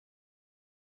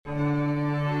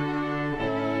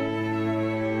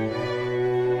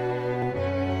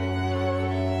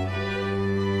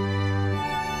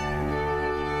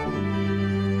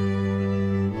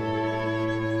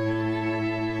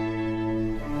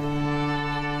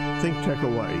ThinkTech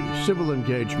Hawaii. Civil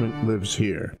engagement lives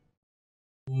here.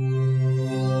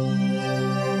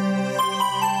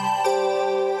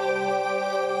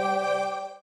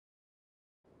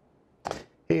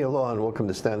 Hey, aloha, and welcome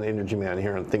to Stan the Energy Man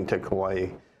here on ThinkTech Hawaii,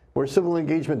 where civil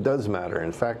engagement does matter.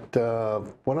 In fact,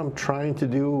 what I'm trying to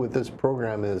do with this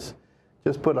program is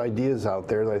just put ideas out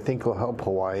there that I think will help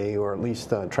Hawaii, or at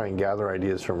least try and gather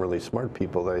ideas from really smart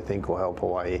people that I think will help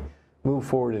Hawaii move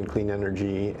forward in clean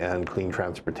energy and clean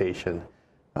transportation,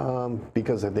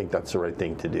 because I think that's the right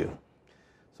thing to do.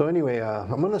 So anyway,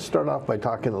 I'm going to start off by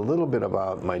talking a little bit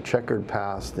about my checkered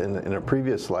past in a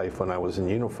previous life when I was in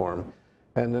uniform,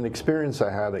 and an experience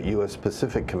I had at U.S.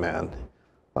 Pacific Command.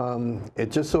 It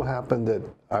just so happened that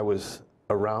I was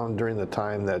around during the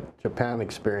time that Japan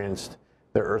experienced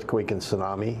their earthquake and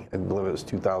tsunami. I believe it was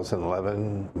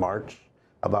 2011, March,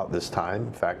 about this time.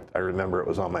 In fact, I remember it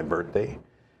was on my birthday.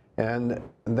 And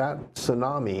that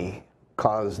tsunami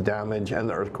caused damage, and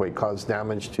the earthquake caused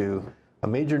damage to a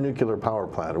major nuclear power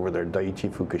plant over there,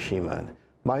 Daiichi Fukushima. And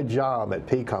my job at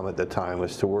PACOM at the time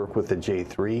was to work with the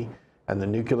J3 and the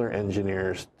nuclear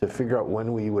engineers to figure out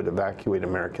when we would evacuate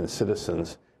American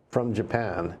citizens from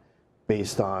Japan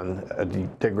based on a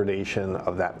degradation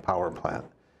of that power plant.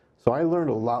 So I learned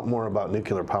a lot more about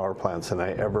nuclear power plants than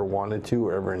I ever wanted to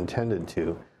or ever intended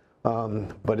to,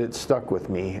 but it stuck with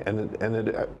me, and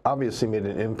it obviously made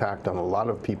an impact on a lot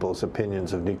of people's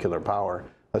opinions of nuclear power,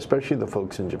 especially the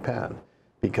folks in Japan,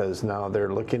 because now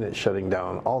they're looking at shutting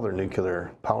down all their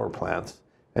nuclear power plants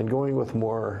and going with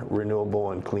more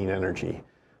renewable and clean energy.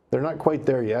 They're not quite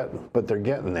there yet, but they're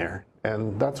getting there.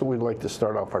 And that's what we'd like to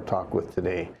start off our talk with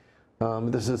today.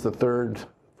 This is the third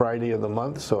Friday of the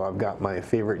month, so I've got my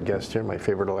favorite guest here, my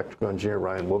favorite electrical engineer,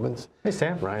 Ryan Wubbens. Hey,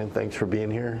 Sam. Ryan, thanks for being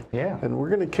here. Yeah. And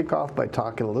we're gonna kick off by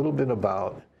talking a little bit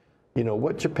about,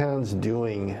 what Japan's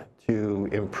doing to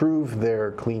improve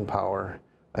their clean power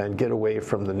and get away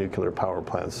from the nuclear power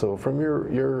plants. So from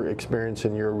your experience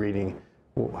and your reading,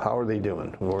 how are they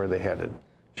doing? Where are they headed?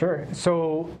 Sure.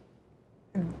 So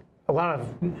a lot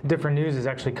of different news has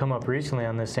actually come up recently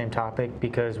on this same topic,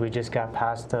 because we just got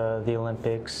past the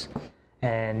Olympics,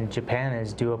 and Japan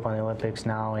is due up on the Olympics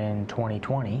now in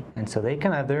 2020. And so they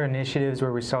kind of have their initiatives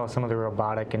where we saw some of the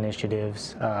robotic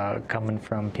initiatives coming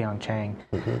from Pyeongchang.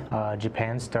 Mm-hmm.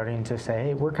 Japan's starting to say,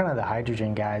 hey, we're kind of the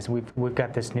hydrogen guys. We've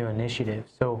got this new initiative.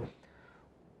 So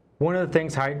one of the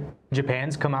things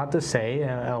Japan's come out to say,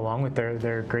 along with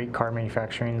their great car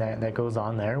manufacturing that goes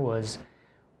on there, was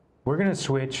we're going to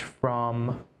switch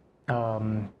from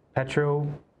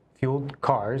petrol-fueled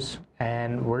cars,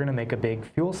 and we're going to make a big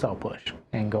fuel cell push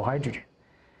and go hydrogen.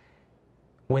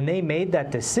 When they made that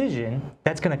decision,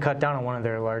 that's going to cut down on one of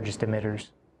their largest emitters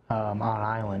on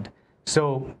island.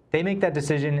 So they make that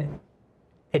decision,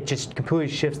 it just completely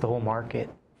shifts the whole market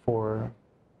for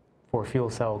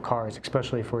fuel cell cars,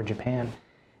 especially for Japan.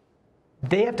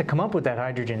 They have to come up with that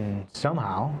hydrogen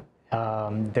somehow.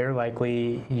 They're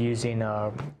likely using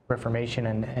reformation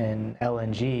and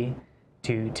LNG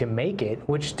to make it,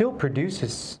 which still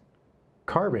produces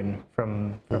carbon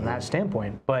from that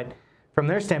standpoint. But from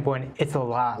their standpoint, it's a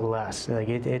lot less. Like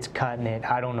it's cutting it.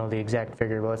 I don't know the exact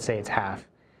figure, but let's say it's half.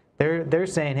 They're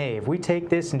saying, hey, if we take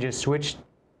this and just switch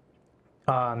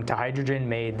to hydrogen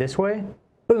made this way,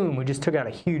 boom, we just took out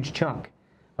a huge chunk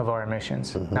of our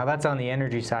emissions. Mm-hmm. Now that's on the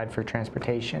energy side for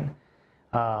transportation,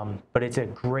 but it's a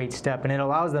great step, and it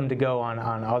allows them to go on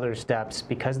other steps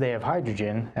because they have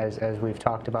hydrogen, as we've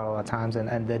talked about a lot of times,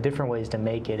 and the different ways to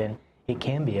make it, and it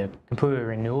can be a completely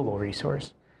renewable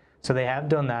resource. So they have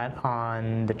done that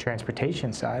on the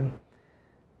transportation side.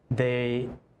 They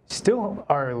still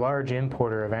are a large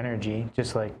importer of energy,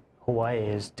 just like Hawaii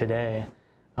is today.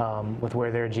 With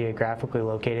where they're geographically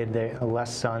located, they're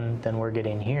less sun than we're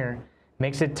getting here.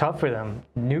 Makes it tough for them.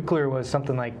 Nuclear was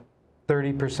something like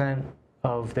 30%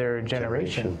 of their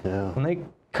generation. Yeah. When they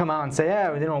come out and say,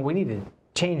 yeah, we need to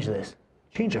change this,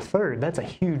 change a third, that's a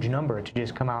huge number to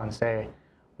just come out and say,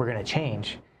 we're going to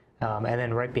change. And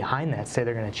then right behind that, say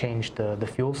they're going to change the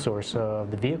fuel source of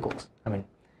the vehicles. I mean,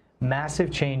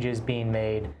 massive changes being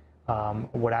made,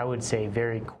 what I would say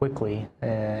very quickly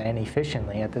and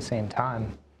efficiently at the same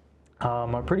time.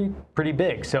 Are pretty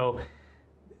big. So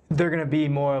they're going to be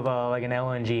more of like an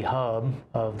LNG hub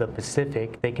of the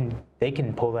Pacific. They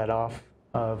can pull that off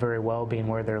very well, being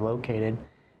where they're located,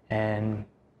 and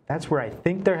that's where I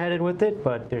think they're headed with it.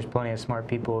 But there's plenty of smart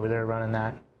people over there running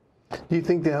that. Do you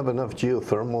think they have enough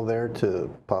geothermal there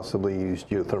to possibly use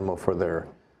geothermal for their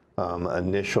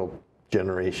initial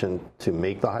generation to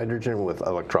make the hydrogen with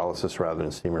electrolysis rather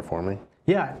than steam reforming?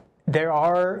 Yeah, there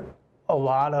are a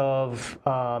lot of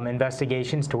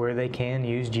investigations to where they can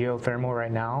use geothermal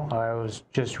right now. I was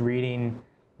just reading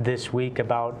this week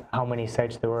about how many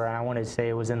sites there were. I want to say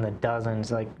it was in the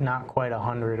dozens, like not quite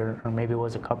 100, or maybe it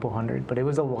was a couple hundred, but it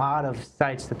was a lot of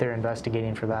sites that they're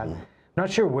investigating for that. I'm not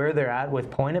sure where they're at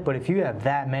with pulling it, but if you have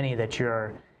that many that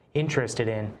you're interested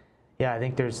in, yeah, I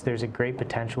think there's a great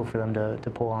potential for them to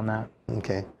pull on that.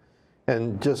 Okay.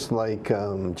 And just like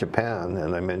Japan,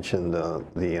 and I mentioned the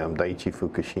Daiichi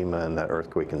Fukushima and that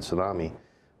earthquake and tsunami,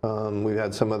 we've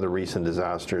had some other recent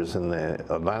disasters in the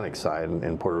Atlantic side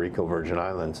in Puerto Rico, Virgin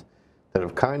Islands, that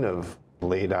have kind of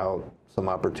laid out some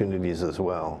opportunities as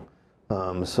well.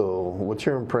 So what's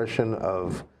your impression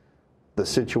of the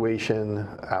situation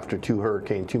after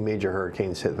two major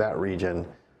hurricanes hit that region,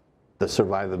 the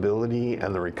survivability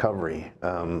and the recovery?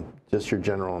 Just your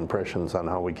general impressions on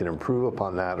how we can improve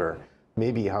upon that, or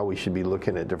maybe how we should be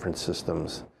looking at different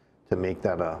systems to make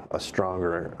that a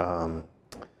stronger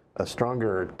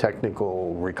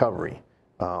technical recovery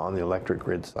on the electric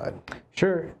grid side.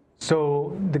 Sure.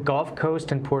 So the Gulf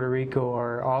Coast and Puerto Rico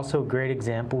are also great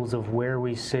examples of where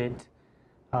we sit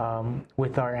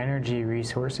with our energy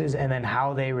resources, and then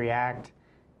how they react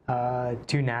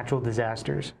to natural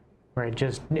disasters, right?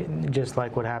 Just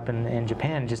like what happened in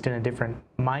Japan, just in a different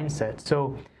mindset.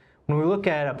 So when we look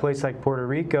at a place like Puerto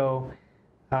Rico,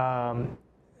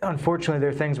 unfortunately, there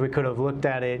are things we could have looked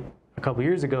at it a couple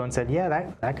years ago and said, yeah,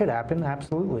 that could happen,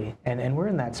 absolutely. And we're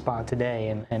in that spot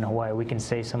today in Hawaii. We can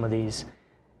say some of these,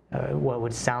 what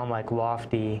would sound like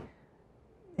lofty,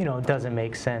 doesn't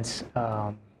make sense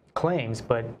claims,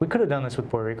 but we could have done this with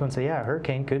Puerto Rico and say, yeah, a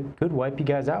hurricane could wipe you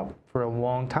guys out for a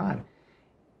long time.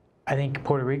 I think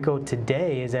Puerto Rico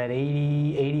today is at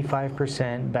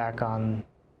 85% back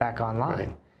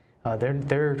online. Right.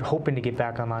 They're hoping to get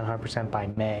back online 100% by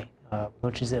May,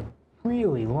 which is a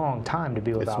really long time to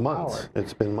be without power.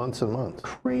 It's been months and months.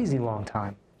 Crazy long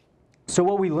time. So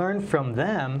what we learned from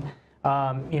them,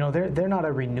 they're not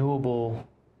a renewable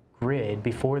grid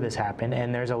before this happened,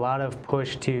 and there's a lot of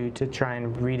push to try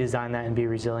and redesign that and be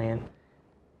resilient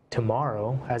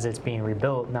tomorrow as it's being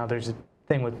rebuilt. Now there's a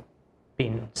thing with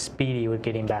being speedy with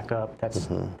getting back up. That's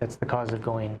the cause of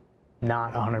going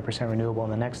not 100% renewable in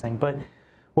the next thing. But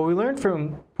what we learned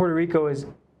from Puerto Rico is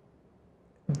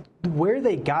where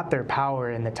they got their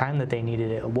power in the time that they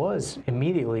needed it was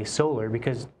immediately solar,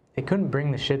 because they couldn't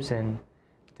bring the ships in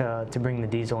to bring the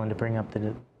diesel and to bring up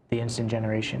the instant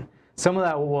generation. Some of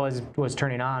that was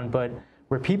turning on, but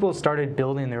where people started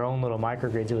building their own little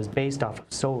microgrids, it was based off of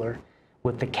solar,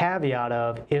 with the caveat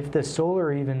of if the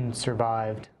solar even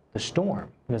survived the storm,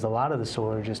 because a lot of the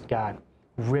solar just got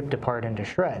ripped apart into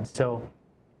shreds. So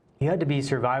you had to be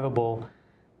survivable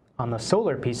on the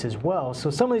solar piece as well.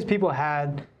 So some of these people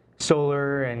had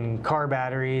solar and car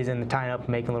batteries and tying up and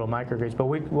making little microgrids. But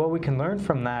what we can learn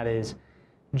from that is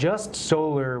just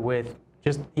solar with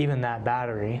just even that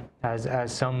battery,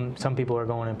 as some people are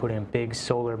going and putting in big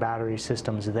solar battery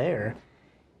systems there.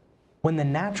 When the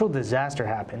natural disaster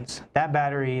happens, that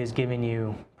battery is giving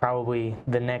you probably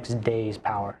the next day's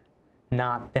power,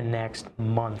 not the next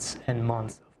months and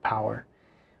months of power.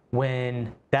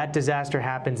 When that disaster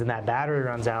happens and that battery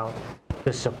runs out,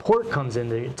 the support comes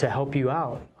in to help you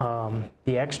out.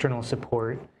 The external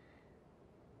support,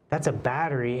 that's a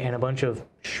battery and a bunch of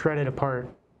shredded apart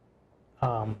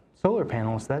solar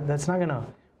panels. That's not gonna,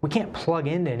 we can't plug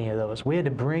into any of those. We had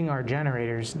to bring our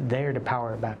generators there to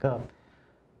power it back up.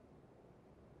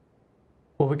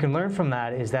 What we can learn from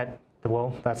that is that,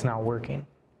 well, that's not working.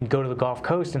 You go to the Gulf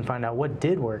Coast and find out what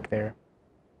did work there.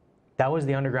 That was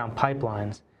the underground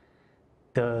pipelines.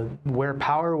 Where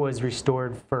power was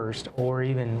restored first, or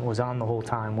even was on the whole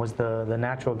time, was the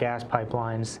natural gas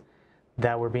pipelines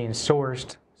that were being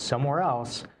sourced somewhere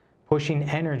else, pushing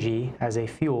energy as a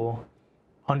fuel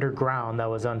underground that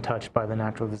was untouched by the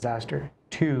natural disaster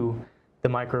to the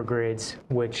microgrids,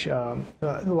 which a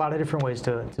lot of different ways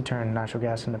to turn natural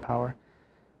gas into power.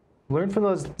 Learn from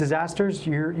those disasters.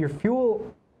 Your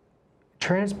fuel,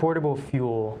 transportable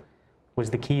fuel, was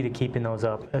the key to keeping those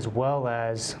up, as well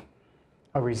as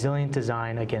a resilient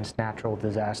design against natural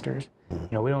disasters.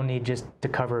 We don't need just to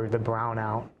cover the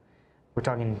brownout. We're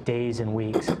talking days and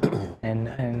weeks.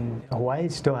 and Hawaii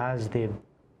still has the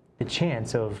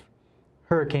chance of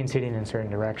hurricanes hitting in certain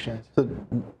directions. So,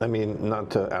 I mean, not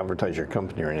to advertise your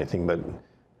company or anything, but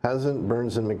hasn't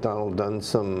Burns and McDonnell done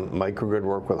some microgrid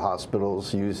work with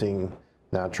hospitals using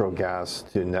natural gas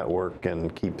to network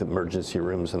and keep the emergency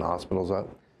rooms and hospitals up?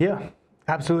 Yeah,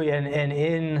 absolutely. And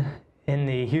in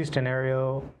the Houston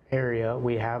area,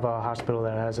 we have a hospital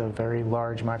that has a very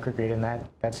large microgrid, and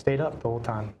that stayed up the whole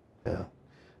time. Yeah.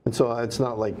 And so it's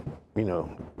not like, you know,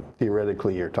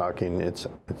 theoretically you're talking, it's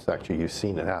actually you've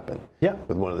seen it happen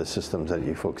with one of the systems that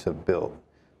you folks have built.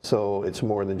 So it's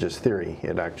more than just theory,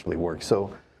 it actually works.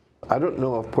 So I don't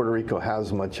know if Puerto Rico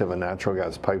has much of a natural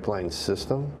gas pipeline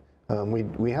system.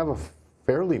 We have a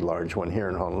fairly large one here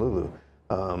in Honolulu.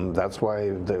 That's why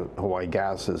the Hawaii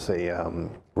Gas is a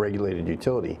regulated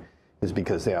utility, is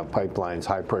because they have pipelines,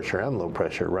 high pressure and low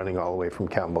pressure, running all the way from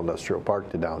Campbell Industrial Park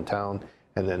to downtown,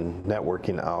 and then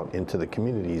networking out into the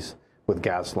communities with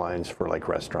gas lines for like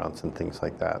restaurants and things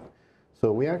like that.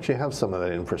 So we actually have some of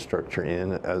that infrastructure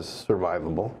in as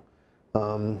survivable.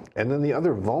 And then the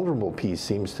other vulnerable piece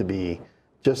seems to be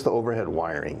just the overhead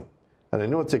wiring. And I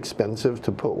know it's expensive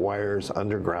to put wires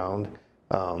underground,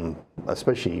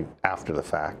 especially after the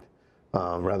fact,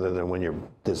 rather than when you're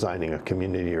designing a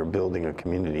community or building a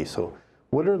community. So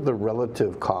what are the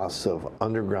relative costs of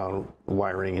underground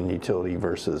wiring and utility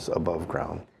versus above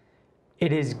ground?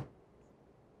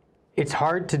 It's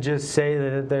hard to just say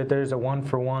that there's a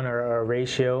 1-for-1 or a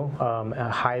ratio.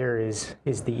 Higher is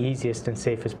the easiest and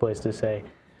safest place to say.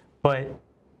 But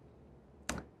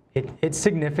it's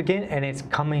significant, and it's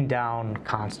coming down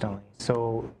constantly.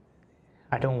 So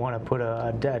I don't want to put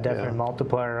a definite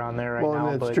multiplier on there right now.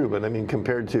 Well, that's true, but I mean,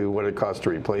 compared to what it costs to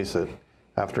replace it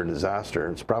after a disaster,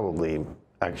 it's probably,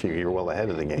 actually, you're well ahead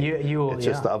of the game. It's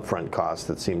just the upfront cost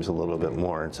that seems a little bit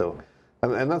more. And so,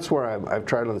 and that's where I've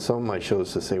tried on some of my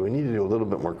shows to say we need to do a little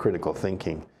bit more critical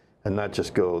thinking and not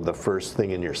just go the first thing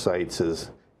in your sights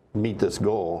is meet this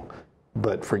goal,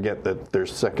 but forget that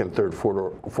there's second, third,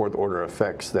 fourth order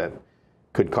effects that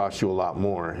could cost you a lot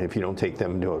more if you don't take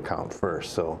them into account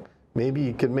first. So maybe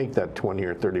you could make that 20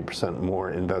 or 30%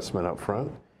 more investment up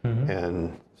front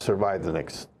and survive the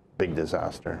next big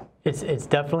disaster. It's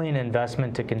definitely an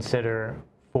investment to consider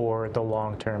for the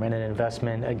long term, and an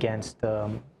investment against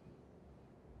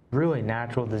really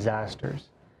natural disasters.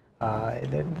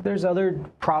 There's other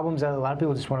problems that a lot of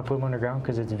people just want to put them underground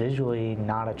because it's visually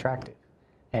not attractive.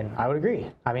 And I would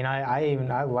agree. I mean,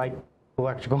 I like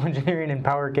electrical engineering and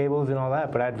power cables and all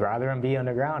that, but I'd rather them be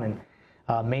underground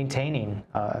and maintaining.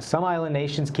 Some island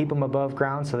nations keep them above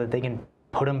ground so that they can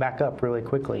put them back up really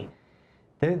quickly.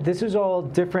 This is all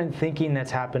different thinking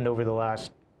that's happened over the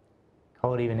last,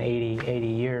 call it even 80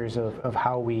 years of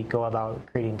how we go about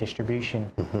creating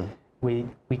distribution. We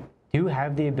do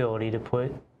have the ability to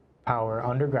put power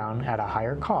underground at a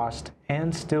higher cost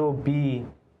and still be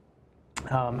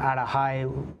at a high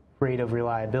rate of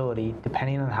reliability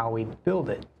depending on how we build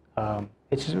it.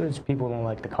 It's just people don't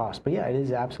like the cost. But yeah, it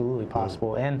is absolutely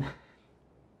possible. And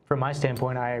from my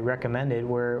standpoint, I recommend it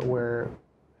where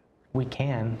we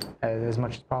can as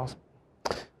much as possible.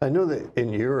 I know that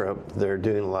in Europe, they're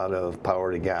doing a lot of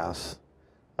power to gas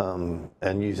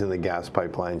and using the gas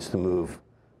pipelines to move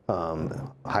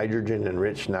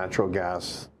hydrogen-enriched natural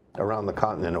gas around the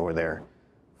continent over there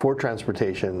for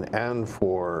transportation and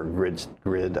for grid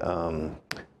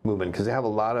movement, because they have a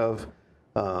lot of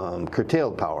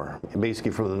curtailed power,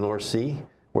 basically from the North Sea,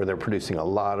 where they're producing a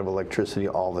lot of electricity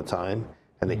all the time,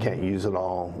 and they can't use it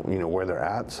all, you know, where they're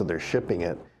at, so they're shipping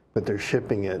it, but they're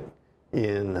shipping it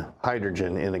in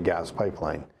hydrogen in a gas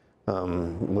pipeline.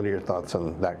 What are your thoughts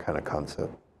on that kind of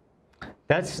concept?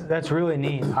 That's really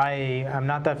neat. I'm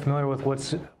not that familiar with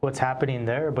what's happening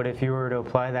there, but if you were to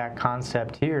apply that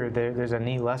concept here, there's a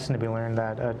neat lesson to be learned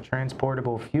that a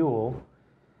transportable fuel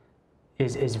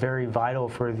is very vital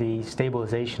for the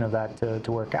stabilization of that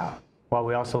to work out. While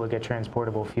we also look at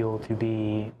transportable fuel to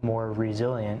be more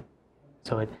resilient.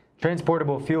 So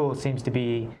transportable fuel seems to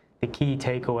be the key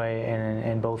takeaway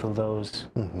in both of those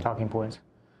talking points.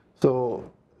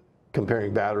 So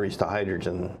comparing batteries to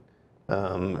hydrogen,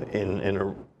 in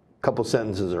a couple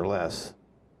sentences or less.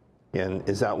 And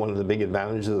is that one of the big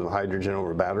advantages of hydrogen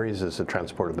over batteries, is the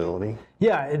transportability?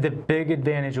 Yeah, the big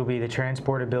advantage will be the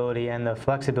transportability and the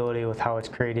flexibility with how it's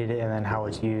created and then how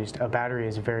it's used. A battery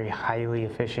is very highly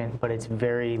efficient, but it's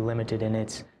very limited in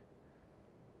its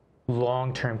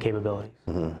long-term capabilities.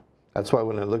 That's why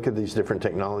when I look at these different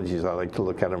technologies, I like to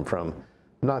look at them from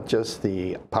not just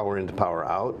the power in to power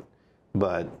out,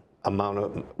 but amount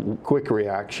of quick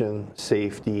reaction,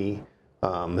 safety,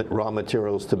 raw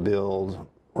materials to build,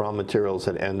 raw materials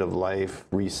at end of life,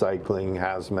 recycling,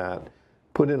 hazmat.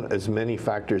 Put in as many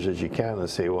factors as you can and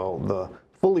say, well, the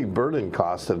fully burdened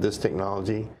cost of this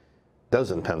technology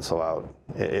doesn't pencil out.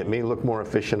 It may look more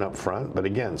efficient up front, but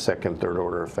again, second, third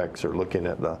order effects are looking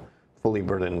at the fully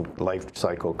burdened life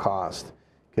cycle cost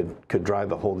could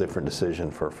drive a whole different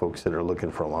decision for folks that are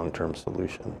looking for a long-term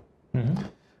solution.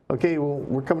 Okay, well,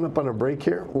 we're coming up on a break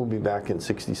here. We'll be back in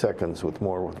 60 seconds with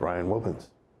more with Ryan Wubbens.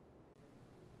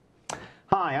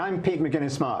 Hi, I'm Pete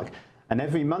McGuinness-Mark, And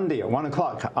every Monday at 1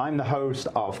 o'clock, I'm the host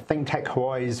of ThinkTech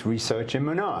Hawaii's Research in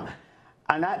Manoa.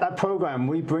 And at that program,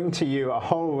 we bring to you a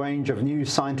whole range of new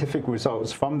scientific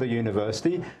results from the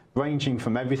university, ranging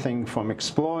from everything from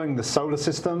exploring the solar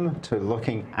system to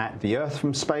looking at the Earth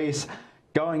from space,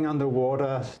 going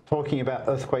underwater, talking about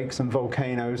earthquakes and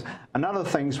volcanoes, and other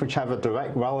things which have a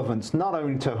direct relevance not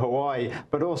only to Hawaii,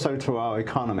 but also to our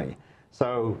economy.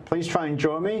 So please try and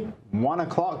join me 1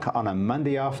 o'clock on a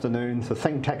Monday afternoon for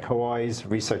ThinkTech Hawaii's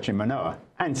Research in Manoa,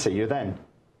 and see you then.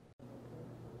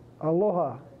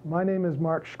 Aloha, my name is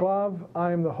Mark Shklav.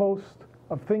 I am the host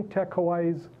of ThinkTech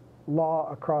Hawaii's Law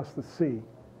Across the Sea.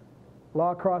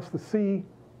 Law Across the Sea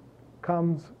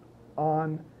comes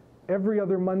on every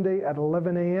other Monday at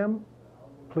 11 a.m.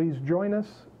 Please join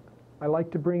us. I like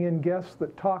to bring in guests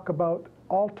that talk about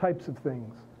all types of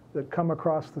things that come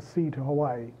across the sea to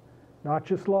Hawaii. Not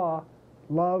just law,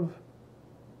 love,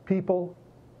 people,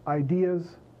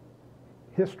 ideas,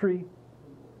 history.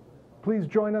 Please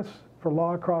join us for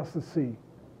Law Across the Sea.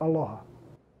 Aloha.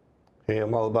 Hey,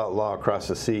 I'm all about law across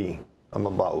the sea. I'm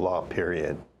about law,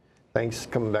 period. Thanks.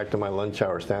 Coming back to my lunch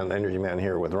hour, Stan Energy Man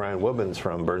here with Ryan Wubbens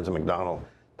from Burns & McDonnell,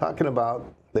 talking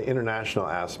about the international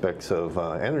aspects of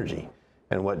energy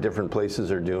and what different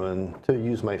places are doing to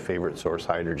use my favorite source,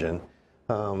 hydrogen,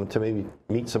 to maybe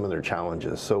meet some of their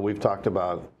challenges. So we've talked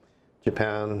about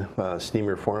Japan steam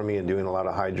reforming and doing a lot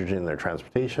of hydrogen in their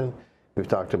transportation. We've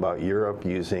talked about Europe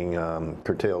using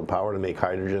curtailed power to make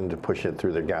hydrogen to push it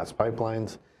through their gas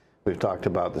pipelines. We've talked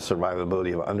about the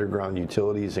survivability of underground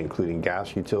utilities, including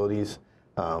gas utilities,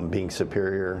 being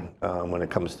superior when it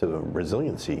comes to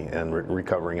resiliency and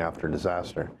recovering after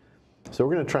disaster. So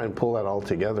we're going to try and pull that all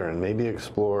together and maybe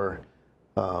explore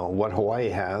what Hawaii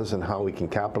has and how we can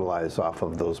capitalize off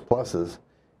of those pluses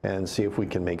and see if we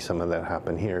can make some of that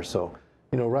happen here. So,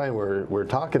 you know, Ryan, we're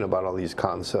talking about all these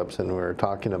concepts and we're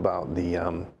talking about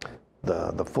the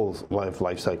full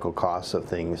life cycle costs of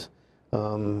things.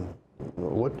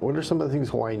 What are some of the things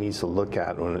Hawaii needs to look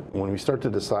at when we start to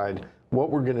decide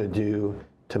what we're going to do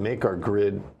to make our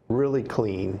grid really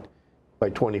clean by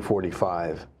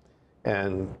 2045?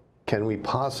 And can we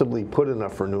possibly put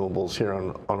enough renewables here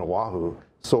on Oahu,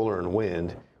 solar and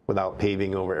wind, without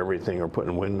paving over everything or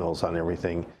putting windmills on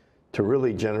everything, to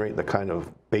really generate the kind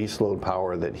of baseload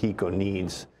power that HECO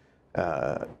needs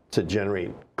to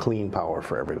generate clean power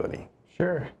for everybody?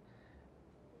 Sure.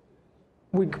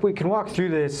 We can walk through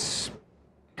this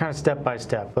kind of step by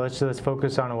step. Let's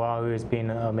focus on Oahu as being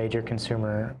a major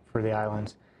consumer for the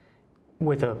islands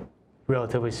with a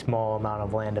relatively small amount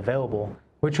of land available,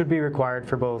 which would be required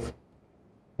for both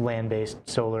land-based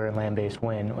solar and land-based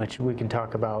wind, which we can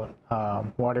talk about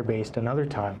water-based another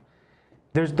time.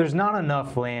 There's not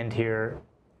enough land here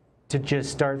to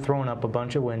just start throwing up a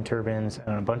bunch of wind turbines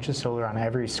and a bunch of solar on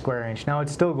every square inch. Now,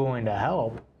 it's still going to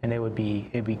help, and it'd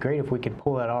be great if we could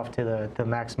pull that off to the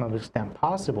maximum extent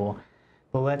possible.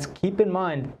 But let's keep in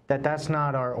mind that that's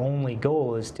not our only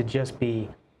goal, is to just be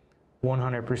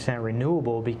 100%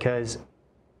 renewable, because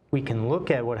we can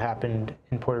look at what happened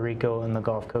in Puerto Rico and the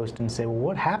Gulf Coast and say, well,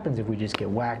 what happens if we just get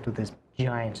whacked with this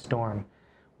giant storm?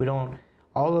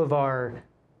 All of our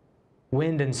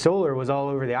wind and solar was all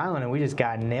over the island, and we just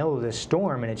got nailed with this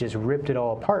storm, and it just ripped it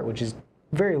all apart, which is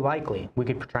very likely. We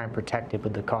could try and protect it,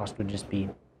 but the cost would just be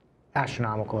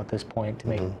astronomical at this point to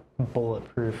make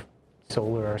bulletproof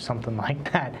solar or something like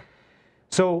that.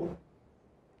 So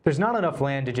there's not enough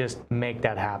land to just make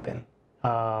that happen.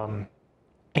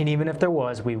 And even if there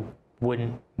was, we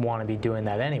wouldn't want to be doing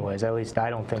that anyways. At least I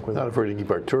don't think we would. Not if we're to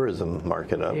keep our tourism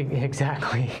market up.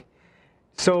 Exactly.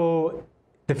 So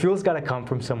the fuel's got to come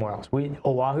from somewhere else.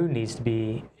 Oahu needs to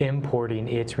be importing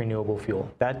its renewable fuel.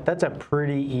 That's a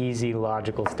pretty easy,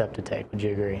 logical step to take. Would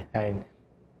you agree?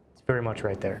 It's very much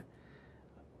right there.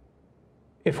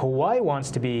 If Hawaii wants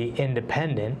to be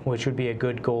independent, which would be a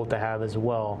good goal to have as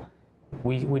well,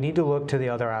 we need to look to the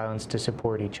other islands to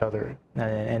support each other,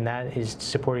 and that is to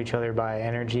support each other by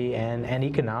energy and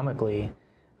economically.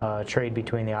 Trade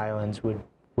between the islands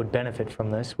would benefit from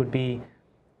this, would be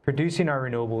producing our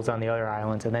renewables on the other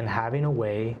islands and then having a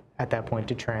way at that point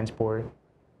to transport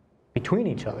between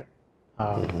each other.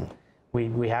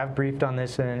 We have briefed on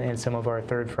this in some of our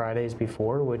Third Fridays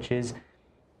before, which is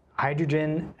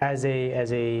hydrogen as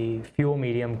a fuel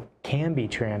medium can be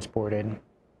transported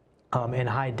in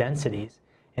high densities,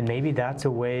 and maybe that's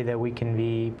a way that we can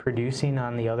be producing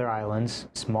on the other islands,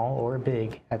 small or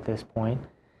big at this point,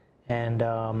 and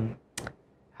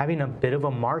having a bit of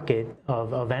a market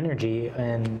of energy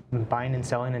and buying and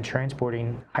selling and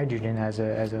transporting hydrogen as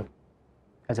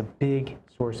a big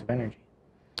source of energy.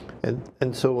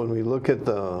 And so when we look at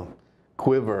the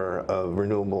quiver of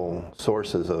renewable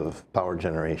sources of power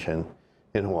generation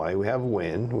in Hawaii. We have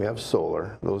wind, we have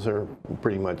solar. Those are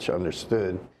pretty much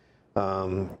understood.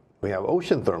 We have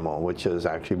ocean thermal, which is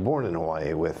actually born in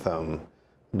Hawaii with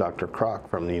Dr. Kroc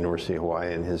from the University of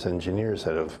Hawaii and his engineers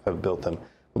that have built them.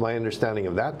 But my understanding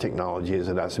of that technology is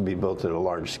it has to be built at a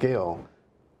large scale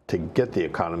to get the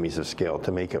economies of scale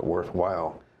to make it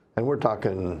worthwhile. And we're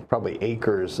talking probably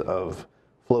acres of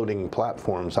floating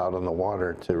platforms out on the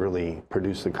water to really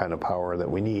produce the kind of power that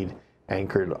we need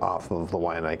anchored off of the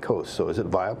Waianae coast. So is it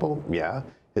viable? Yeah.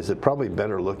 Is it probably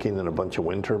better looking than a bunch of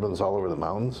wind turbines all over the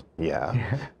mountains?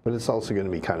 Yeah. But it's also going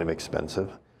to be kind of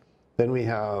expensive. Then we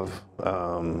have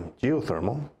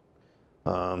geothermal.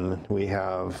 We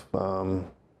have,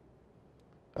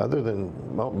 other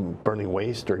than burning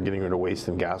waste or getting rid of waste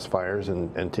and gas fires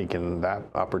and taking that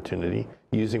opportunity,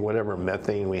 using whatever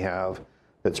methane we have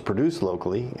that's produced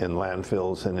locally in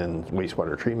landfills and in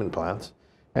wastewater treatment plants,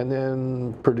 and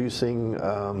then producing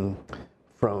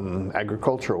from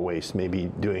agricultural waste,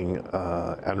 maybe doing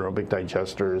anaerobic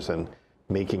digesters and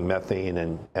making methane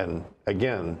and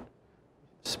again,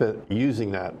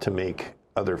 using that to make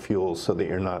other fuels so that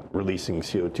you're not releasing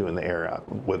CO2 in the air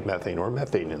with methane or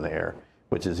methane in the air,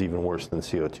 which is even worse than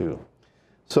CO2.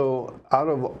 So out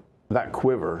of that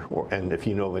quiver, and if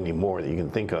you know of any more that you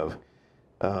can think of,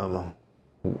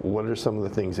 what are some of the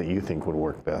things that you think would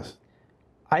work best?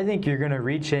 I think you're going to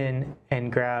reach in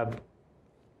and grab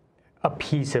a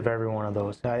piece of every one of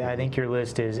those. I think your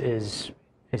list is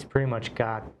pretty much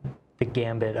got the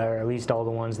gambit, or at least all the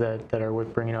ones that are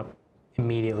worth bringing up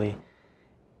immediately.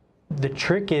 The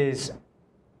trick is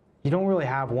you don't really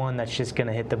have one that's just going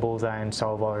to hit the bullseye and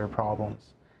solve all your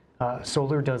problems.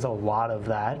 Solar does a lot of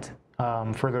that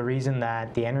for the reason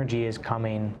that the energy is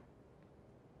coming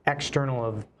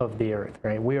external of the earth,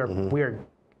 right? We are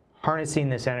harnessing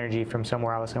this energy from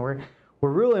somewhere else, and we're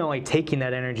really only taking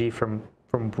that energy from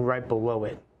right below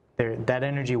it. That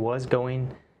energy was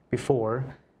going before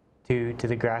to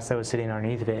the grass that was sitting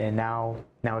underneath of it, and now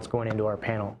it's going into our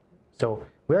panel. So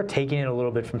we are taking it a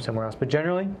little bit from somewhere else, but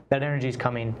generally that energy is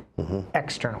coming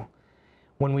external.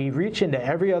 When we reach into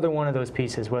every other one of those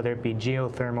pieces, whether it be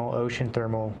geothermal, ocean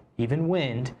thermal, even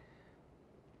wind,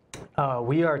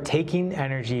 we are taking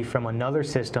energy from another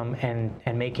system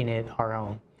and making it our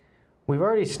own. We've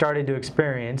already started to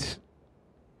experience,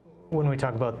 when we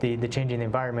talk about the changing the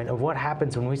environment, of what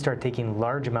happens when we start taking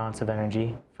large amounts of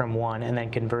energy from one and then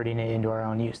converting it into our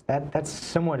own use. That's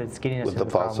somewhat it's getting us with to the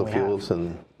fossil fuels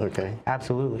and okay.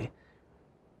 Absolutely.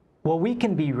 What we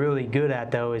can be really good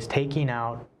at, though, is taking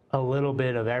out a little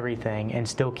bit of everything and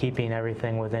still keeping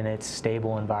everything within its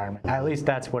stable environment. At least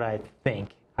that's what I think.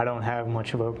 I don't have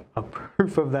much of a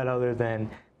proof of that other than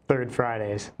Third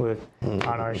Fridays on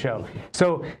our show.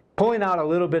 So pulling out a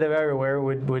little bit of everywhere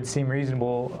would seem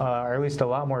reasonable, or at least a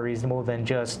lot more reasonable than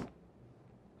just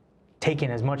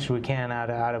taking as much as we can out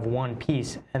of one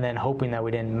piece and then hoping that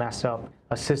we didn't mess up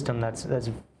a system that's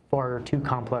far too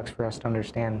complex for us to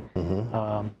understand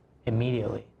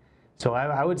immediately. So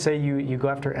I would say you go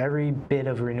after every bit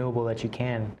of renewable that you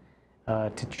can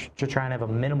to try and have a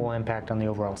minimal impact on the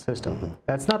overall system.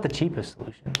 That's not the cheapest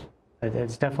solution.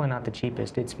 It's definitely not the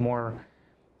cheapest. It's more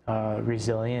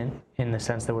resilient in the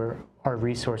sense that our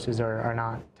resources are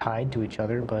not tied to each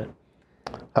other. But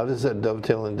how does that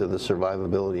dovetail into the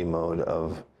survivability mode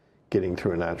of getting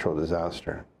through a natural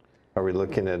disaster? Are we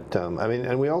looking at, I mean,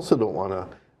 and we also don't want to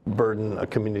burden a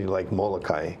community like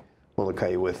Molokai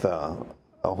with a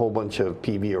whole bunch of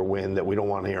PV or wind that we don't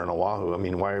want here in Oahu. I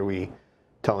mean, why are we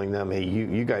telling them, hey,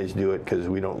 you guys do it because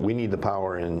we need the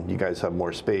power and you guys have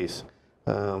more space?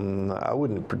 I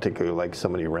wouldn't particularly like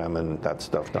somebody ramming that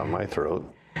stuff down my throat.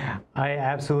 I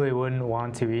absolutely wouldn't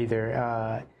want to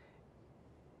either.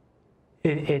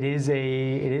 It is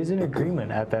an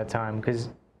agreement at that time, because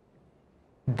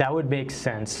that would make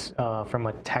sense from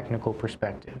a technical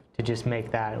perspective to just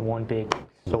make that one big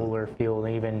solar field,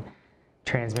 even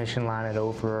transmission line it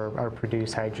over or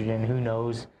produce hydrogen. Who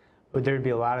knows? But there'd be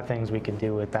a lot of things we could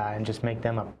do with that and just make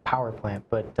them a power plant.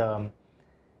 But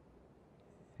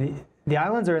the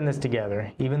islands are in this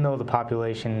together, even though the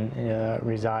population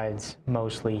resides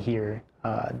mostly here.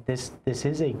 This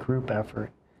is a group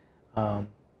effort.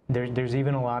 There's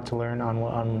even a lot to learn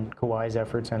on Kauai's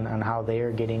efforts and on how they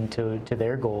are getting to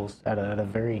their goals at a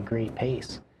very great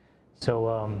pace.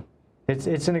 So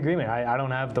it's an agreement. I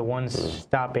don't have the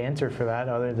one-stop answer for that,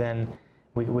 other than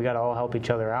we got to all help each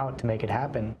other out to make it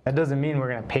happen. That doesn't mean we're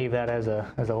going to pave that as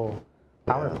a whole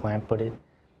power plant, but it.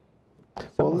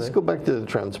 Well, let's go back to the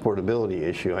transportability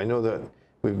issue. I know that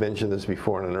we've mentioned this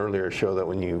before in an earlier show, that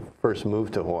when you first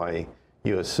moved to Hawaii,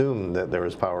 you assumed that there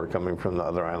was power coming from the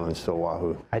other islands to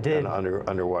Oahu. I did. An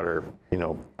underwater,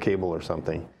 cable or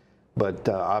something. But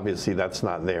obviously that's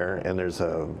not there, and there's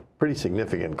a pretty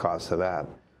significant cost to that.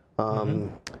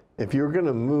 If you're going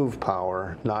to move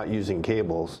power not using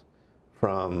cables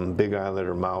from Big Island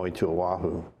or Maui to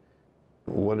Oahu,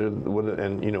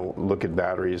 look at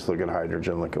batteries, look at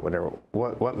hydrogen, look at whatever.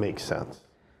 What makes sense?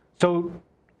 So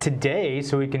today,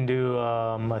 we can do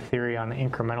a theory on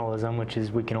incrementalism, which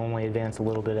is we can only advance a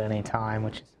little bit at any time,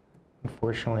 which is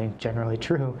unfortunately generally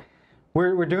true.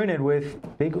 We're doing it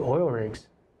with big oil rigs.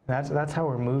 That's how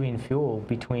we're moving fuel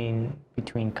between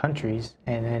countries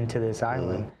and to this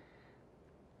island.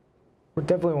 We're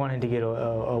definitely wanting to get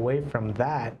away from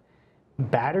that.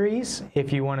 Batteries,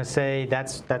 if you want to say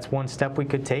that's one step we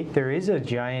could take, there is a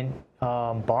giant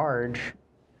barge,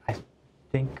 I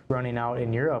think, running out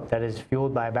in Europe that is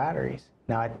fueled by batteries.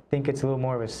 Now, I think it's a little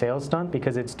more of a sales stunt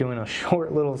because it's doing a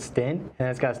short little stint and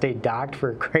it's got to stay docked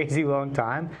for a crazy long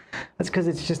time. That's because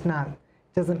it's just not, it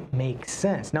doesn't make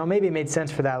sense. Now, maybe it made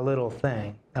sense for that little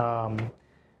thing.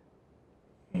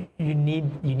 You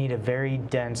need a very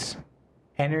dense,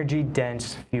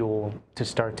 energy-dense fuel to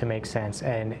start to make sense.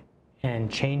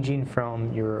 And changing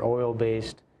from your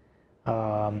oil-based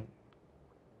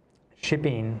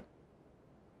shipping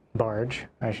barge,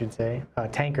 I should say,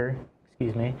 tanker,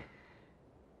 excuse me,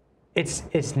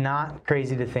 it's not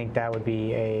crazy to think that would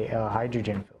be a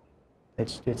hydrogen fuel.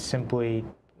 It's simply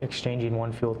exchanging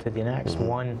one fuel to the next.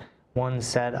 One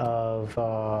set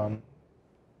of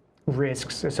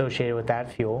risks associated with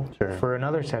that fuel for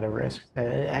another set of risks.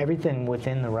 Everything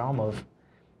within the realm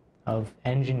of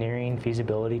engineering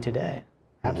feasibility today.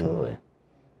 Absolutely.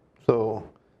 So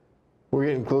we're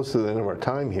getting close to the end of our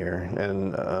time here,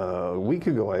 and a week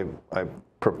ago I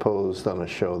proposed on a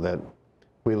show that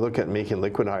we look at making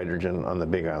liquid hydrogen on the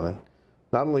Big Island,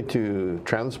 not only to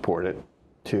transport it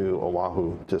to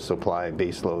Oahu to supply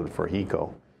base load for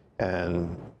HECO,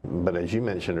 but as you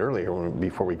mentioned earlier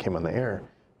before we came on the air,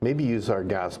 maybe use our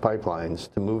gas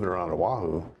pipelines to move it around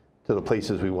Oahu to the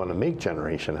places we want to make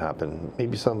generation happen,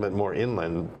 maybe some bit more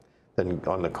inland than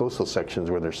on the coastal sections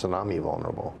where they're tsunami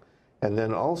vulnerable. And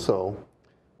then also,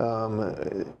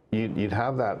 you'd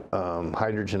have that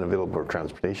hydrogen available for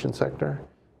transportation sector,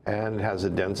 and it has a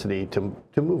density to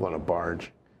move on a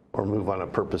barge or move on a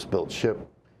purpose-built ship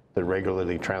that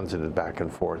regularly transited back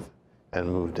and forth and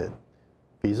moved it.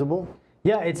 Feasible?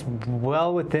 Yeah, it's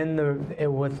well within the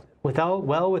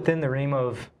realm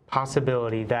of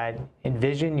possibility that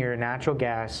envision your natural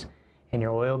gas and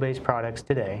your oil-based products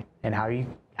today and how you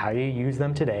use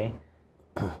them today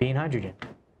being hydrogen.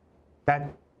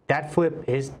 That flip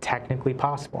is technically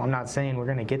possible. I'm not saying we're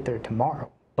going to get there tomorrow,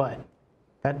 but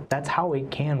that's how it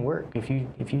can work. If you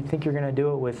think you're going to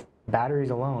do it with batteries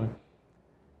alone,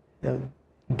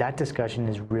 that discussion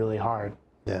is really hard.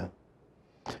 Yeah.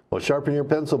 Well, sharpen your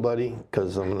pencil, buddy,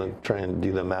 because I'm going to try and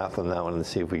do the math on that one and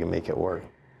see if we can make it work.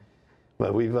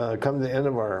 But we've come to the end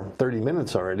of our 30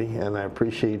 minutes already, and I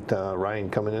appreciate Ryan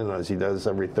coming in as he does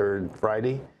every third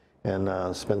Friday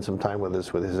and spend some time with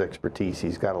us with his expertise.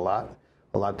 He's got a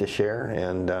lot to share,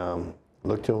 and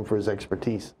look to him for his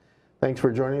expertise. Thanks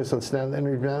for joining us on Stan the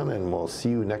Energy Man, and we'll see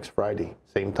you next Friday,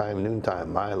 same time, noon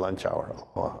time, my lunch hour.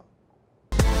 Aloha.